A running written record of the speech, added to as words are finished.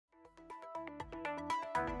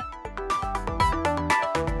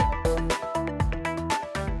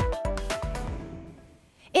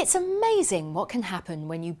It's amazing what can happen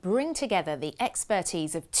when you bring together the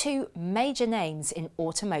expertise of two major names in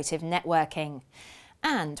automotive networking.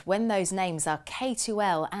 And when those names are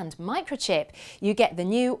K2L and Microchip, you get the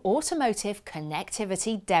new Automotive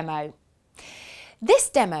Connectivity Demo. This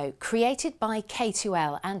demo, created by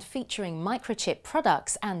K2L and featuring Microchip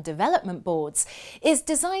products and development boards, is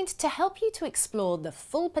designed to help you to explore the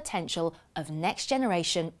full potential of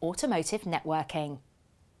next-generation automotive networking.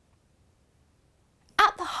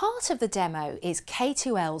 At the heart of the demo is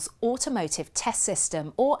K2L's Automotive Test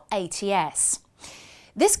System, or ATS.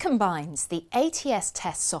 This combines the ATS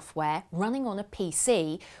test software running on a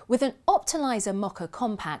PC with an Optimizer Mocha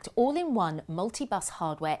Compact all-in-one multi-bus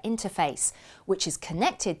hardware interface, which is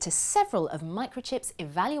connected to several of Microchip's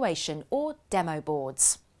evaluation or demo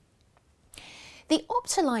boards. The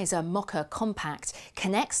Optimizer Mocha Compact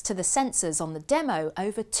connects to the sensors on the demo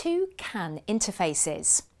over two CAN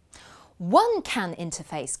interfaces. One CAN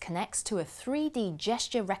interface connects to a 3D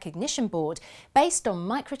gesture recognition board based on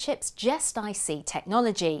Microchip's GestIC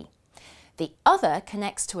technology. The other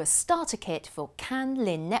connects to a starter kit for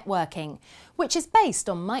CAN-LIN networking, which is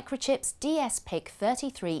based on Microchip's GestIC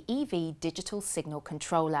 33 EV digital signal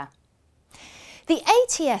controller. The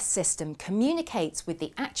ATS system communicates with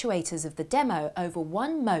the actuators of the demo over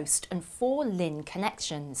one MOST and 4 LIN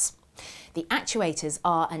connections. The actuators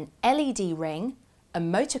are an LED ring, a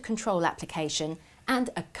motor control application and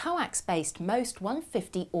a coax-based MOST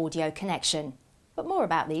 150 audio connection. But more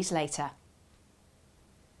about these later.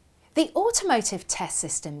 The Automotive Test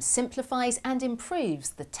System simplifies and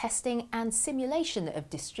improves the testing and simulation of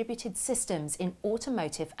distributed systems in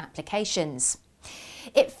automotive applications.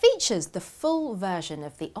 It features the full version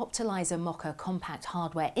of the Optimizer Mocha Compact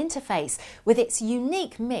hardware interface with its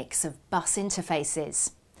unique mix of bus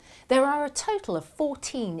interfaces. There are a total of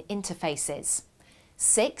 14 interfaces.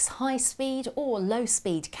 6 high-speed or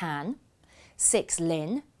low-speed CAN, 6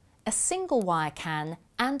 LIN, a single wire CAN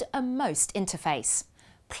and a MOST interface.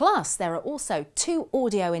 Plus there are also 2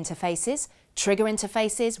 audio interfaces, trigger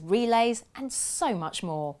interfaces, relays and so much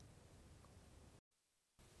more.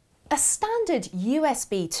 A standard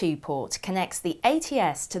USB 2 port connects the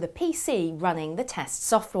ATS to the PC running the test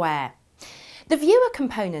software. The viewer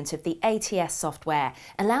component of the ATS software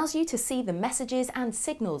allows you to see the messages and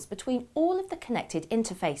signals between all of the connected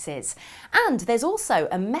interfaces, and there's also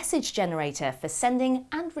a message generator for sending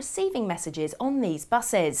and receiving messages on these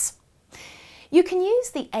buses. You can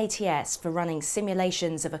use the ATS for running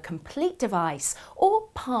simulations of a complete device or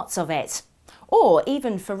parts of it, or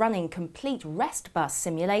even for running complete rest bus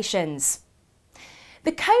simulations.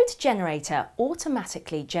 The code generator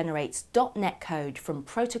automatically generates .NET code from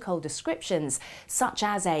protocol descriptions such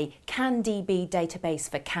as a CAN-DB database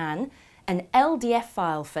for CAN, an LDF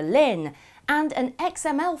file for LIN, and an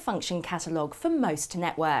XML function catalogue for most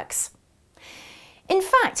networks. In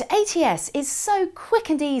fact, ATS is so quick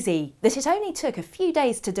and easy that it only took a few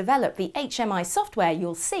days to develop the HMI software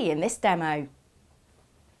you'll see in this demo.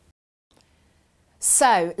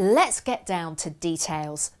 So let's get down to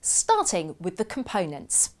details, starting with the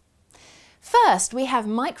components. First, we have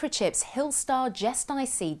Microchip's Hillstar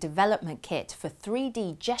GestIC development kit for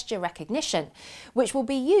 3D gesture recognition, which will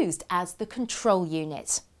be used as the control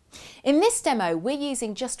unit. In this demo, we're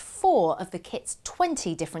using just 4 of the kit's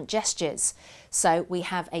 20 different gestures. So we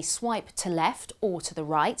have a swipe to left or to the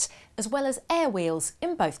right, as well as air wheels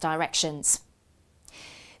in both directions.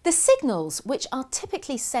 The signals, which are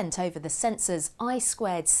typically sent over the sensor's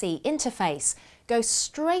I2C interface, go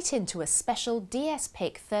straight into a special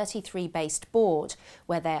GestIC 33 based board,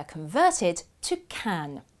 where they are converted to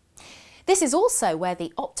CAN. This is also where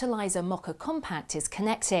the Optimizer Mocha Compact is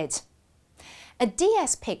connected. A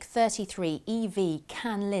GestIC 33 EV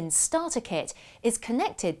CAN-LIN starter kit is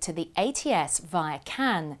connected to the ATS via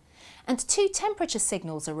CAN, and 2 temperature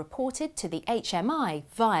signals are reported to the HMI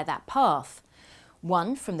via that path.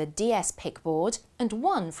 One from the GestIC board and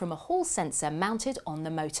one from a hall sensor mounted on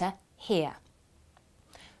the motor here.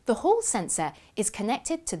 The hall sensor is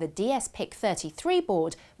connected to the GestIC 33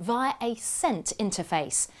 board via a SENT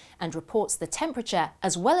interface and reports the temperature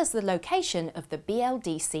as well as the location of the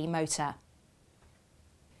BLDC motor.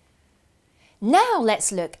 Now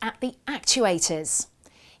let's look at the actuators.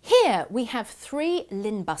 Here we have 3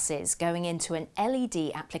 LIN buses going into an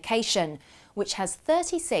LED application, which has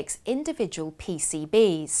 36 individual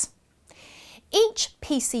PCBs. Each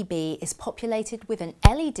PCB is populated with an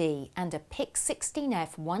LED and a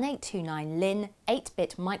PIC16F1829 LIN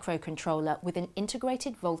 8-bit microcontroller with an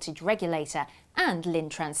integrated voltage regulator and LIN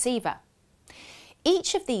transceiver.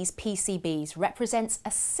 Each of these PCBs represents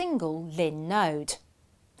a single LIN node.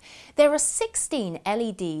 There are 16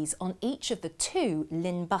 LEDs on each of the 2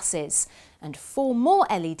 LIN buses and 4 more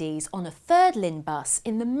LEDs on a third LIN bus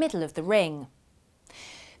in the middle of the ring.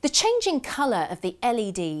 The changing colour of the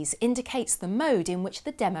LEDs indicates the mode in which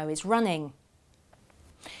the demo is running.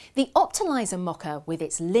 The optimizer mocker with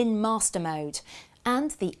its LIN master mode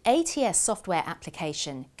and the ATS software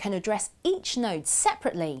application can address each node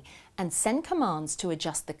separately and send commands to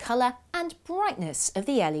adjust the colour and brightness of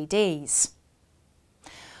the LEDs.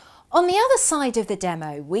 On the other side of the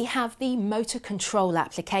demo, we have the motor control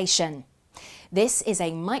application. This is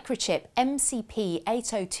a Microchip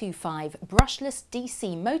MCP8025 brushless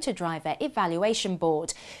DC motor driver evaluation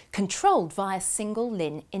board, controlled via single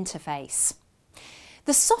LIN interface.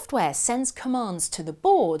 The software sends commands to the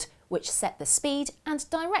board, which set the speed and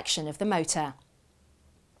direction of the motor.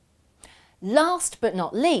 Last but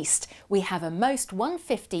not least, we have a MOST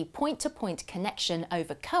 150 point-to-point connection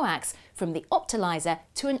over coax from the optimizer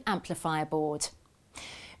to an amplifier board.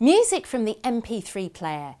 Music from the MP3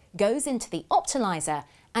 player goes into the optimizer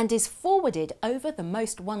and is forwarded over the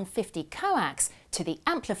MOST 150 coax to the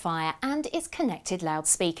amplifier and its connected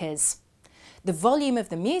loudspeakers. The volume of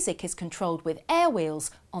the music is controlled with air wheels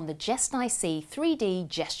on the GestIC 3D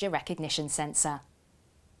gesture recognition sensor.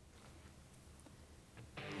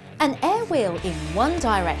 An air wheel in one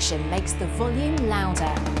direction makes the volume louder,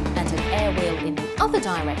 and an air wheel in the other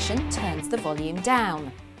direction turns the volume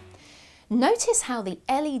down. Notice how the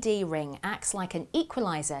LED ring acts like an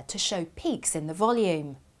equalizer to show peaks in the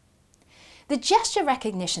volume. The gesture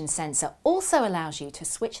recognition sensor also allows you to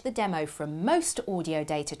switch the demo from MOST audio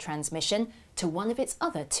data transmission to one of its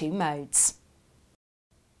other 2 modes.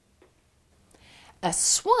 A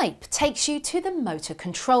swipe takes you to the motor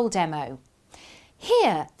control demo.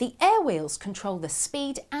 Here, the air wheels control the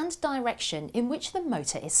speed and direction in which the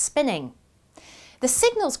motor is spinning. The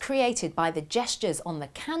signals created by the gestures on the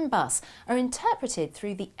CAN bus are interpreted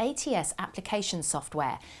through the ATS application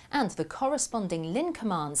software, and the corresponding LIN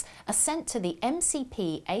commands are sent to the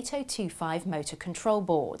MCP8025 motor control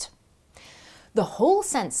board. The Hall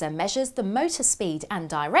sensor measures the motor speed and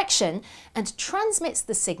direction and transmits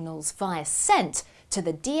the signals via sent to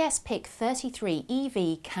the GestIC 33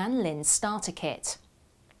 EV CAN LIN starter kit.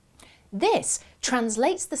 This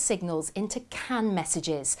translates the signals into CAN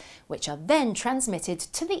messages, which are then transmitted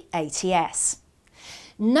to the ATS.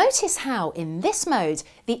 Notice how, in this mode,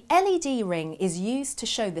 the LED ring is used to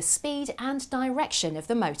show the speed and direction of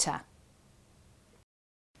the motor.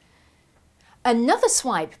 Another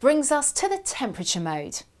swipe brings us to the temperature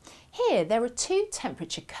mode. Here there are 2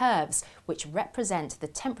 temperature curves which represent the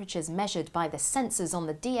temperatures measured by the sensors on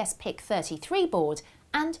the GestIC 33 board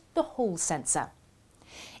and the Hall sensor.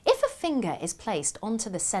 If a finger is placed onto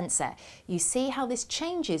the sensor, you see how this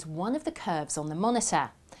changes one of the curves on the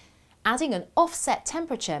monitor. Adding an offset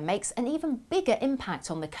temperature makes an even bigger impact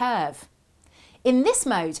on the curve. In this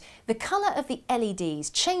mode, the colour of the LEDs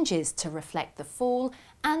changes to reflect the fall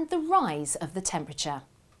and the rise of the temperature.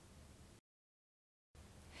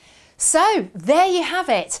 So, there you have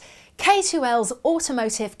it, K2L's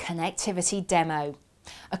Automotive Connectivity Demo.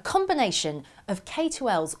 A combination of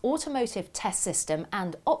K2L's Automotive Test System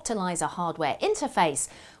and Optimizer hardware interface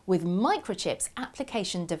with Microchip's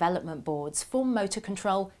application development boards for motor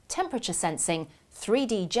control, temperature sensing,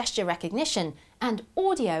 3D gesture recognition and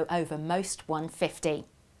audio over MOST 150.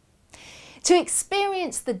 To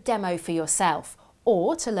experience the demo for yourself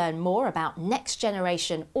or to learn more about next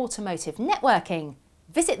generation automotive networking,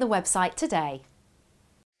 visit the website today.